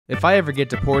If I ever get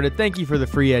deported, thank you for the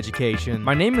free education.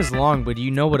 My name is long, but do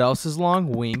you know what else is long?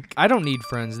 Wink. I don't need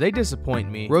friends, they disappoint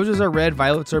me. Roses are red,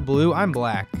 violets are blue, I'm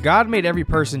black. God made every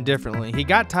person differently. He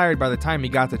got tired by the time he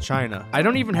got to China. I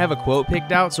don't even have a quote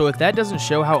picked out, so if that doesn't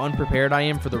show how unprepared I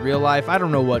am for the real life, I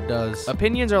don't know what does.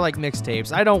 Opinions are like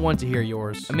mixtapes, I don't want to hear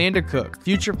yours. Amanda Cook.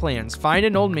 Future plans. Find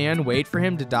an old man, wait for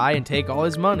him to die, and take all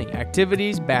his money.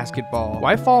 Activities, basketball.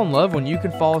 Why fall in love when you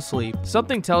can fall asleep?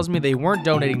 Something tells me they weren't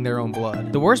donating their own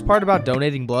blood. The worst part about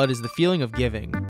donating blood is the feeling of giving.